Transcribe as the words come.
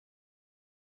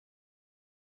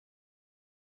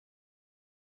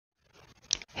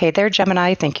Hey there,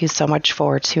 Gemini. Thank you so much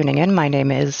for tuning in. My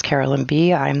name is Carolyn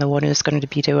B. I'm the one who's going to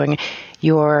be doing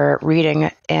your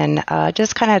reading and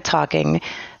just kind of talking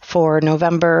for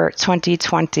November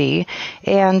 2020.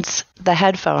 And the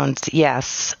headphones,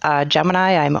 yes.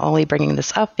 Gemini, I'm only bringing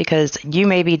this up because you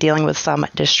may be dealing with some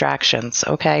distractions,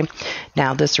 okay?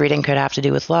 Now, this reading could have to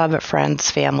do with love, friends,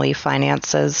 family,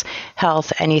 finances,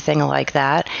 health, anything like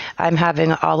that. I'm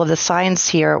having all of the signs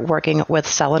here working with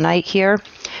selenite here.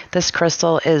 This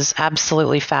crystal is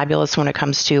absolutely fabulous when it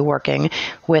comes to working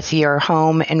with your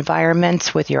home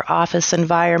environment, with your office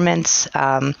environments.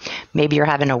 Maybe you're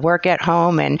having to work at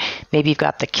home and maybe you've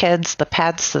got the kids, the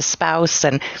pets, the spouse,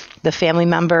 and the family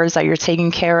members that you're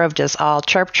taking care of just all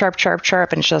chirp, chirp, chirp,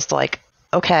 chirp. And it's just like,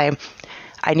 okay,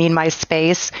 I need my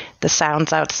space. The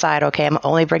sounds outside. Okay, I'm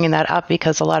only bringing that up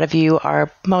because a lot of you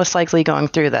are most likely going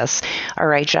through this. All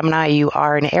right, Gemini, you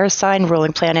are an air sign.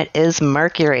 Ruling planet is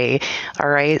Mercury. All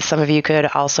right, some of you could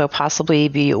also possibly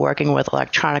be working with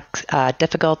electronic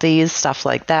difficulties, stuff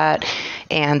like that.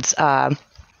 And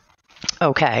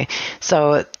okay,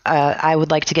 so I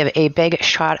would like to give a big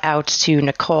shout out to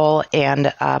Necole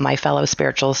and my fellow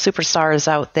spiritual superstars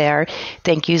out there.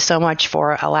 Thank you so much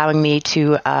for allowing me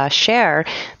to share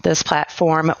this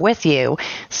platform with you.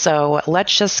 So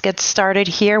let's just get started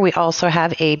here. We also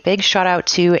have a big shout out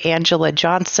to Angela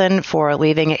Johnson for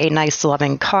leaving a nice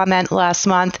loving comment last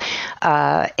month.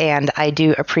 And I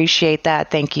do appreciate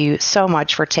that. Thank you so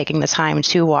much for taking the time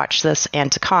to watch this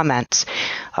and to comment.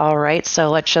 All right, so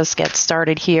let's just get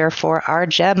started here for our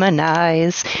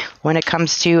Geminis when it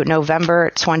comes to November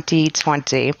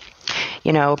 2020.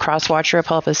 You know, cross watcher or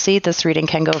pull up a seat. This reading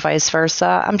can go vice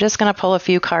versa. I'm just going to pull a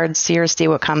few cards here, see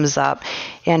what comes up.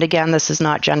 And again, this is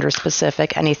not gender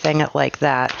specific, anything like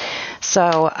that.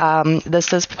 So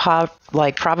this is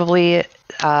probably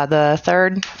the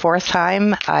third, fourth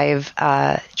time I've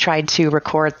tried to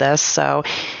record this. So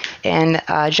and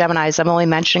Geminis, I'm only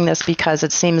mentioning this because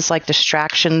it seems like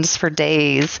distractions for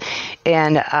days.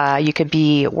 And you could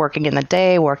be working in the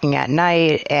day, working at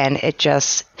night, and it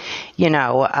just, you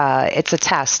know, it's a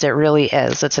test. It really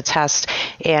is. It's a test.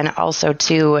 And also,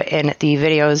 too, in the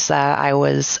videos that I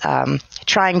was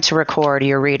trying to record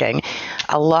your reading,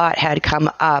 a lot had come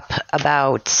up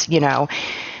about, you know,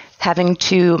 having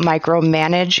to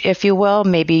micromanage, if you will.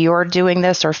 Maybe you're doing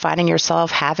this or finding yourself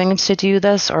having to do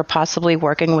this, or possibly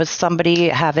working with somebody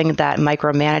having that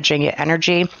micromanaging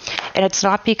energy. And it's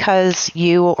not because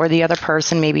you or the other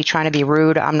person may be trying to be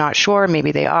rude. I'm not sure.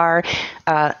 Maybe they are.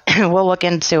 We'll look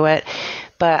into it.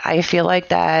 But I feel like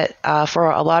that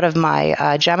for a lot of my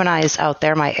Geminis out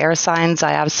there, my air signs,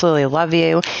 I absolutely love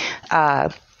you.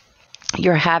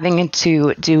 You're having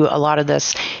to do a lot of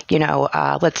this, you know,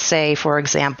 let's say, for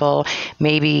example,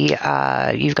 maybe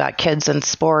you've got kids in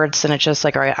sports and it's just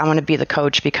like, all right, I'm going to be the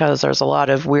coach because there's a lot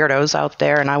of weirdos out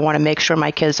there and I want to make sure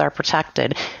my kids are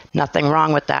protected. Nothing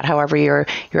wrong with that. However, your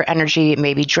energy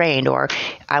may be drained, or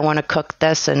I want to cook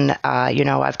this and, you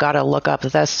know, I've got to look up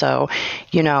this. So,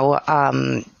 you know,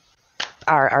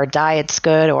 our diet's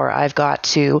good, or I've got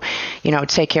to, you know,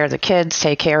 take care of the kids,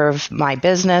 take care of my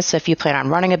business. If you plan on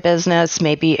running a business,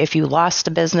 maybe if you lost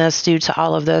a business due to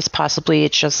all of this, possibly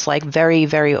it's just like very,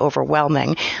 very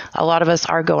overwhelming. A lot of us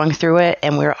are going through it,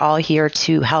 and we're all here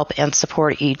to help and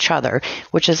support each other,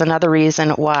 which is another reason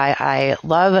why I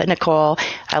love Necole.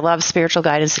 I love Spiritual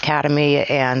Guidance Academy,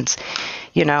 and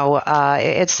you know,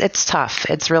 it's tough.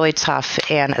 It's really tough.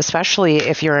 And especially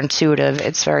if you're intuitive,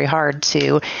 it's very hard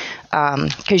to,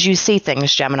 because you see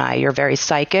things, Gemini. You're very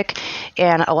psychic.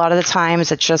 And a lot of the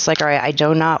times it's just like, all right, I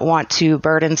do not want to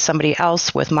burden somebody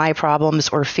else with my problems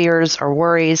or fears or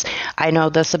worries. I know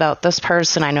this about this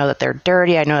person. I know that they're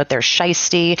dirty. I know that they're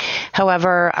shisty.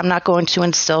 However, I'm not going to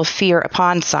instill fear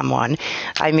upon someone.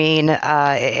 I mean,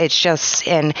 it's just,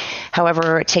 and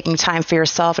however, taking time for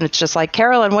yourself. And it's just like,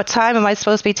 Carolyn, what time am I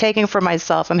supposed to be taking for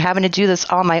myself? I'm having to do this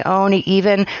on my own,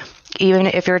 even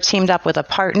if you're teamed up with a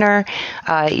partner,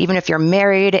 even if you're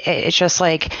married. It's just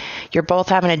like you're both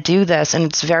having to do this, and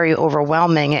it's very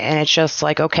overwhelming. And it's just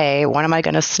like, okay, when am I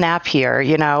going to snap here?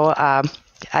 You know,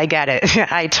 I get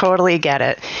it. I totally get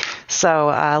it. So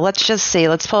let's just see.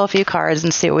 Let's pull a few cards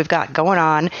and see what we've got going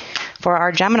on for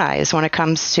our Geminis when it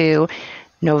comes to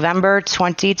November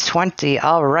 2020.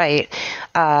 All right.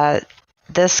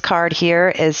 This card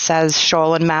here says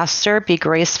Shoalin Master, be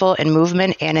graceful in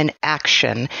movement and in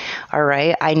action. All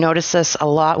right. I notice this a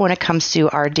lot when it comes to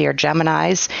our dear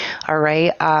Geminis. All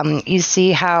right. You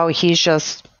see how he's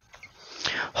just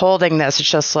holding this. It's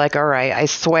just like, all right, I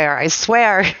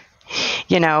swear.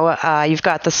 You've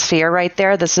got the sphere right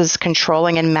there. This is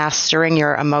controlling and mastering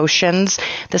your emotions.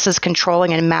 This is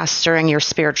controlling and mastering your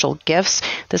spiritual gifts.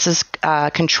 This is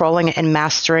controlling and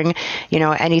mastering,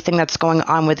 anything that's going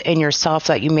on within yourself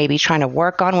that you may be trying to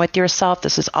work on with yourself.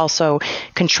 This is also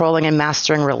controlling and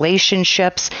mastering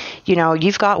relationships.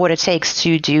 You've got what it takes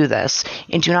to do this.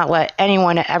 And do not let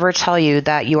anyone ever tell you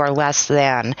that you are less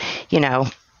than.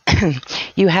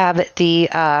 You have the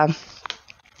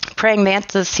praying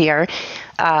mantis here.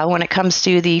 When it comes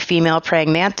to the female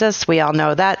praying mantis, we all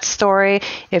know that story.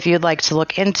 If you'd like to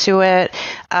look into it,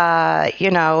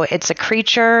 it's a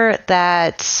creature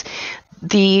that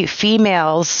the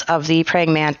females of the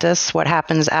praying mantis, what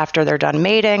happens after they're done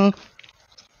mating,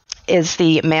 is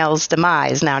the male's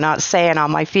demise. Now, not saying all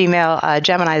my female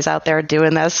Geminis out there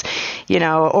doing this,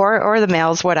 or the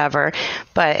males, whatever,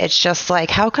 but it's just like,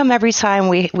 how come every time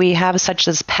we have such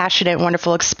this passionate,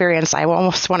 wonderful experience, I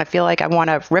almost want to feel like I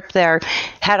want to rip their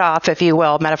head off, if you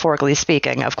will, metaphorically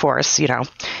speaking, of course,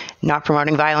 not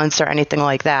promoting violence or anything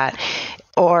like that.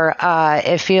 Or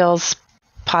it feels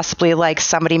possibly like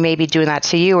somebody may be doing that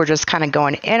to you or just kind of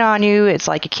going in on you. It's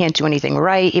like you can't do anything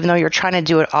right, even though you're trying to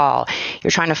do it all.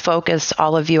 You're trying to focus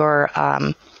all of your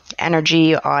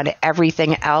energy on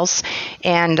everything else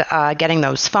and getting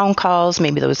those phone calls,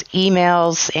 maybe those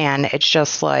emails, and it's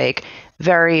just like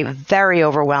very, very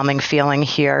overwhelming feeling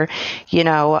here,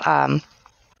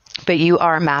 but you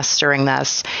are mastering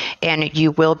this and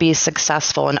you will be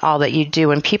successful in all that you do.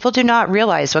 And people do not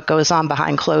realize what goes on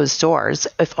behind closed doors.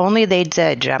 If only they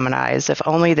did, Geminis, if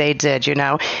only they did,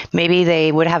 maybe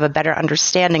they would have a better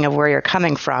understanding of where you're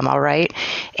coming from. All right.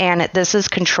 And this is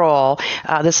control.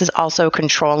 This is also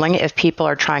controlling if people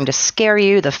are trying to scare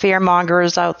you, the fear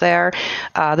mongers out there.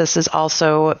 This is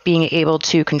also being able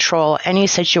to control any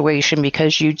situation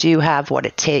because you do have what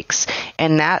it takes.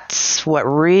 And that's what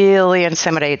really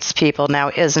intimidates people now,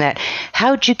 isn't it?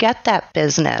 How'd you get that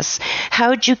business?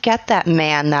 How'd you get that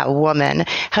man, that woman?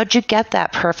 How'd you get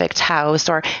that perfect house?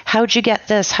 Or how'd you get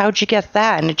this? How'd you get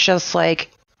that? And it's just like,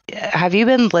 have you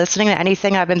been listening to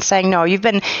anything I've been saying? No, you've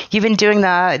been doing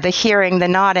the hearing, the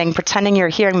nodding, pretending you're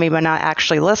hearing me, but not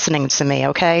actually listening to me,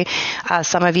 okay?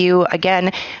 Some of you,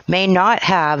 again, may not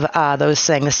have those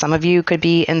things. Some of you could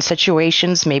be in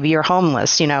situations, maybe you're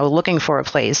homeless, looking for a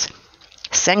place.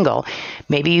 Single.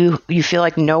 Maybe you feel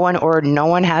like no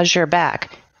one has your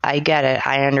back. I get it.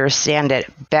 I understand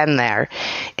it. Been there.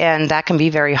 And that can be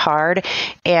very hard.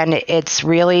 And it's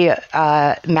really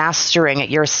mastering it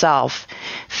yourself,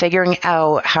 figuring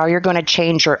out how you're going to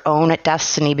change your own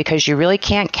destiny because you really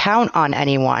can't count on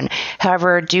anyone.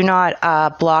 However, do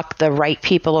not block the right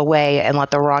people away and let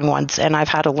the wrong ones in. I've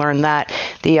had to learn that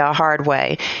the hard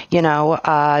way.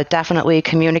 Definitely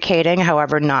communicating,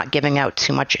 however, not giving out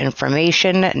too much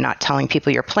information, not telling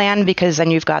people your plan because then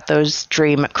you've got those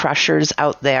dream crushers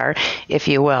out there, if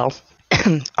you will.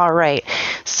 All right,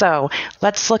 so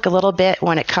let's look a little bit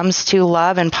when it comes to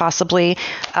love and possibly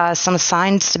some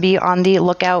signs to be on the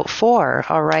lookout for,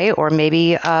 all right? Or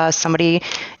maybe somebody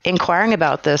inquiring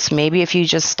about this. Maybe if you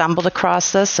just stumbled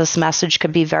across this message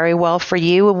could be very well for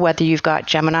you, whether you've got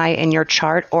Gemini in your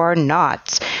chart or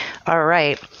not. All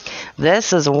right.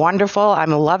 This is wonderful.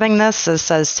 I'm loving this. It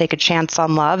says take a chance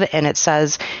on love. And it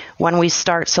says when we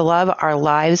start to love, our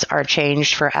lives are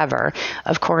changed forever.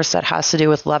 Of course, that has to do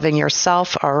with loving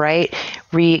yourself. All right.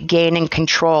 Regaining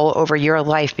control over your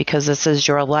life because this is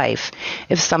your life.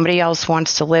 If somebody else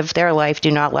wants to live their life, do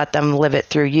not let them live it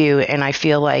through you. And I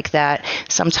feel like that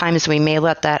sometimes we may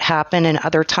let that happen. And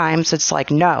other times it's like,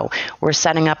 no, we're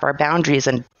setting up our boundaries.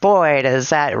 And boy, does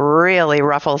that really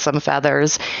ruffle some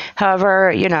feathers.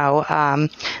 However,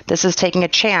 this is taking a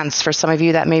chance for some of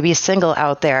you that may be single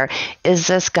out there. Is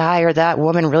this guy or that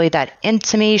woman really that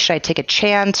into me? Should I take a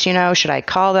chance? Should I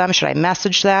call them? Should I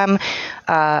message them?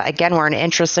 Again, we're in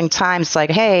interesting times.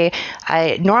 Like, hey,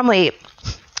 I normally...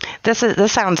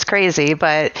 This sounds crazy,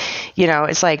 but,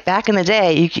 it's like back in the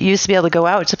day, you used to be able to go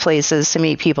out to places to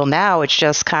meet people. Now it's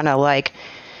just kind of like,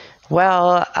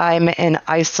 well, I'm in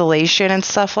isolation and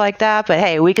stuff like that. But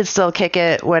hey, we could still kick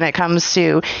it when it comes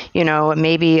to,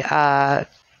 maybe a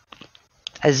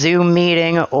Zoom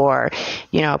meeting or,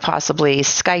 possibly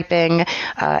Skyping,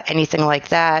 anything like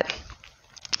that.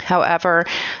 However,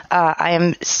 I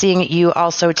am seeing you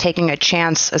also taking a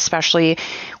chance, especially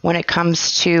when it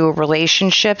comes to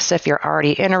relationships. If you're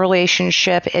already in a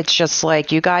relationship, it's just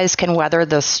like you guys can weather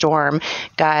the storm.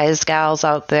 Guys, gals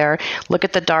out there, look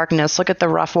at the darkness, look at the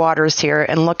rough waters here,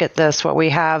 and look at this, what we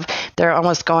have. They're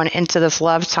almost going into this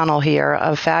love tunnel here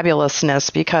of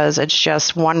fabulousness because it's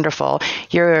just wonderful.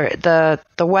 The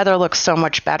weather looks so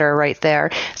much better right there.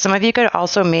 Some of you could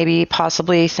also maybe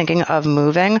possibly thinking of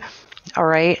moving. All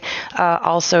right.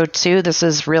 Also, too, this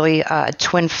is really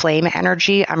twin flame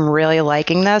energy. I'm really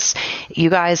liking this. You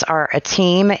guys are a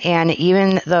team, and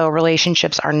even though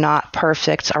relationships are not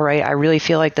perfect, all right, I really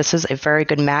feel like this is a very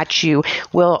good match. You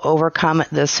will overcome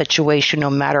this situation no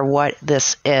matter what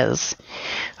this is.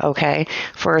 Okay.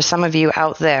 For some of you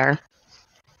out there,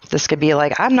 this could be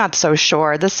like, I'm not so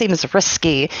sure. This seems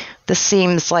risky. This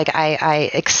seems like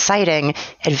exciting,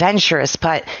 adventurous,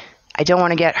 but I don't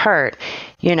want to get hurt.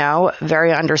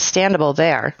 Very understandable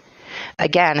there.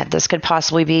 Again, this could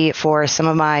possibly be for some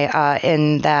of my,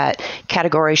 in that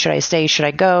category, should I stay, should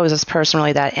I go? Is this person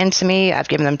really that into me? I've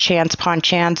given them chance upon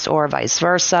chance, or vice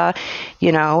versa,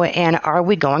 and are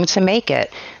we going to make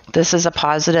it? This is a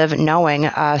positive knowing,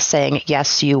 saying,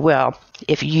 yes, you will.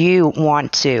 If you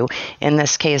want to. In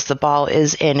this case, the ball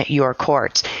is in your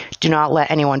court. Do not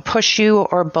let anyone push you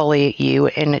or bully you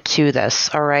into this,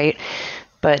 all right?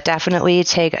 But definitely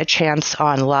take a chance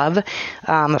on love.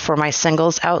 For my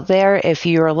singles out there, if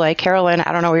you're like, Carolyn,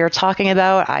 I don't know what you're talking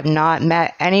about. I've not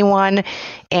met anyone,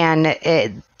 and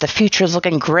the future is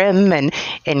looking grim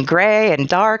and gray and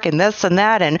dark and this and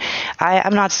that, and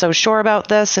I'm not so sure about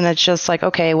this. And it's just like,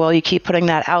 okay, well, you keep putting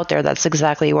that out there. That's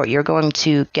exactly what you're going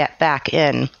to get back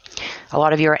in. A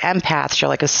lot of you are empaths. You're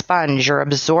like a sponge. You're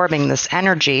absorbing this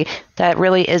energy that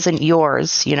really isn't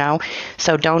yours,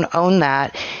 so don't own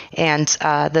that. And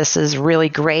this is really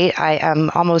great. I am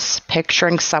almost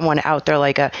picturing someone out there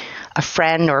like a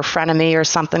friend or a frenemy or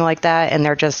something like that, and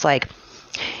they're just like,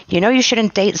 you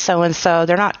shouldn't date so-and-so.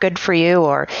 They're not good for you.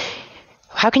 Or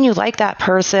how can you like that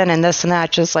person and this and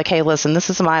that? Just like, hey, listen, this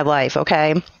is my life,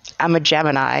 okay? I'm a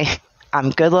Gemini. I'm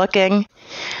good looking.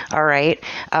 All right.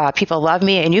 People love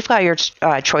me, and you've got your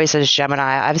choices,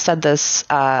 Gemini. I've said this,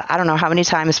 I don't know how many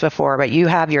times before, but you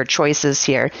have your choices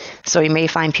here. So you may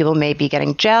find people may be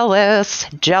getting jealous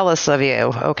of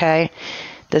you. Okay.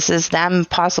 This is them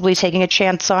possibly taking a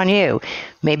chance on you.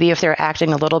 Maybe if they're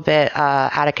acting a little bit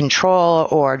out of control,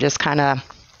 or just kind of,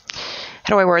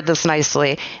 how do I word this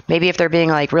nicely? Maybe if they're being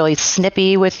like really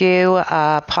snippy with you,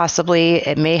 possibly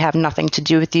it may have nothing to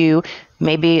do with you.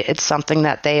 Maybe it's something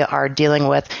that they are dealing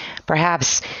with.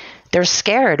 Perhaps they're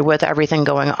scared with everything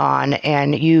going on,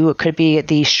 and you could be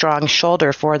the strong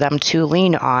shoulder for them to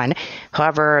lean on.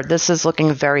 However, this is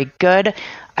looking very good.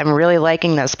 I'm really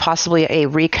liking this. Possibly a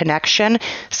reconnection.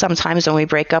 Sometimes when we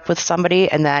break up with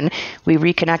somebody and then we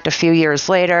reconnect a few years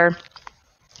later,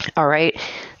 all right,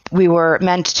 we were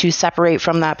meant to separate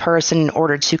from that person in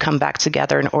order to come back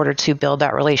together, in order to build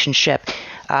that relationship,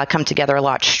 come together a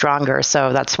lot stronger.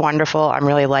 So that's wonderful. I'm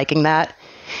really liking that.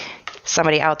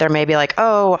 Somebody out there may be like,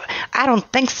 oh, I don't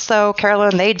think so,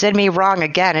 Carolyn. They did me wrong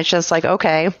again. It's just like,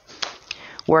 okay,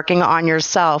 working on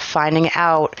yourself, finding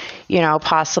out,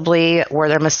 possibly were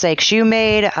there mistakes you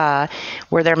made?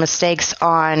 Were there mistakes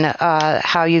on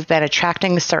how you've been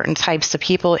attracting certain types of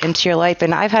people into your life?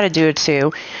 And I've had to do it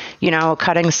too,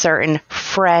 cutting certain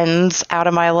friends out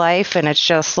of my life. And it's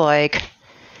just like,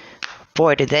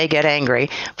 boy, did they get angry.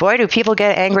 Boy, do people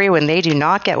get angry when they do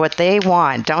not get what they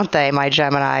want, don't they, my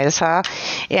Geminis, huh?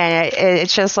 And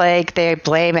it's just like they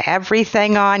blame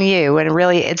everything on you, and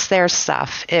really it's their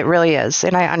stuff. It really is.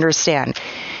 And I understand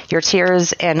your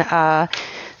tears and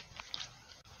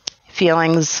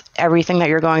feelings, everything that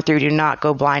you're going through. Do not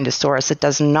go blind to source. It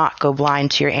does not go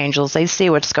blind to your angels. They see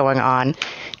what's going on.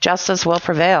 Justice will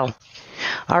prevail.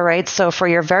 All right, so for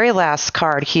your very last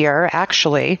card here,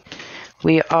 actually,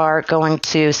 we are going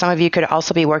to, some of you could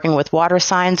also be working with water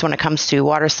signs when it comes to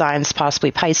water signs,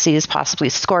 possibly Pisces, possibly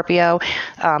Scorpio,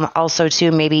 also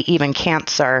to maybe even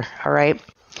Cancer, all right?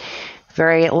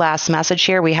 Very last message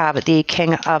here, we have the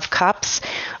King of Cups,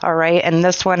 all right? And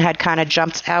this one had kind of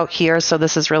jumped out here, so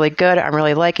this is really good. I'm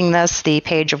really liking this. The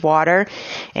Page of Water,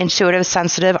 intuitive,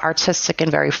 sensitive, artistic, and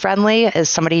very friendly is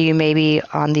somebody you may be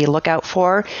on the lookout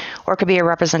for, or it could be a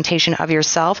representation of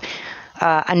yourself.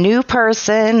 A new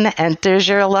person enters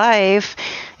your life,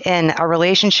 and a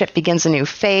relationship begins a new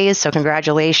phase. So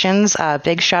congratulations.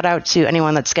 Big shout out to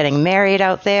anyone that's getting married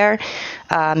out there.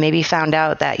 Maybe found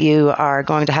out that you are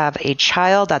going to have a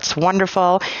child. That's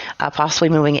wonderful. Possibly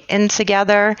moving in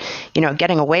together,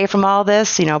 getting away from all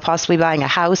this, possibly buying a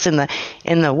house in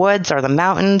the woods or the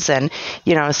mountains. And,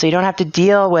 so you don't have to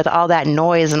deal with all that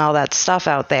noise and all that stuff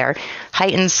out there.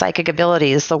 Heightened psychic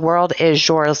abilities. The world is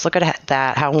yours. Look at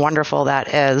that. How wonderful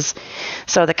that is.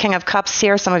 So the King of Cups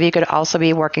here, some of you could also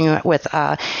be working with,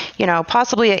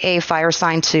 possibly a fire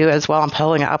sign too as well. I'm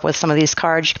pulling it up with some of these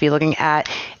cards. You could be looking at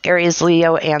Aries,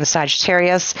 Leo, and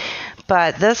Sagittarius.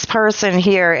 But this person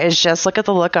here is just, look at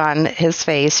the look on his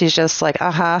face. He's just like,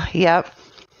 yep.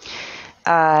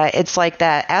 it's like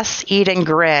that eat and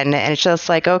grin, and it's just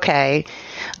like, okay,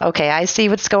 I see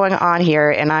what's going on here,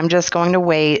 and I'm just going to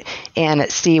wait and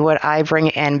see what I bring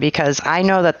in, because I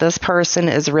know that this person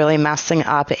is really messing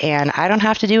up, and I don't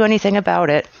have to do anything about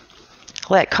it.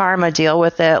 Let karma deal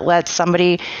with it. Let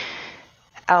somebody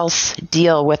else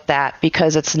deal with that,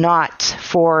 because it's not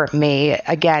for me.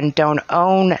 Again, don't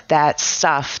own that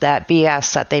stuff, that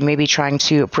BS that they may be trying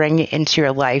to bring into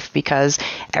your life, because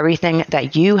everything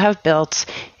that you have built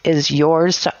is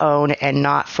yours to own and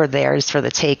not for theirs for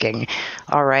the taking.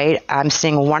 All right. I'm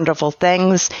seeing wonderful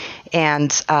things,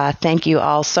 and thank you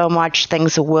all so much.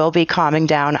 Things will be calming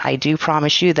down. I do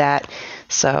promise you that.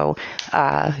 So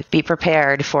be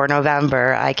prepared for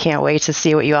November. I can't wait to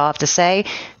see what you all have to say.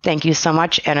 Thank you so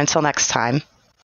much, and until next time.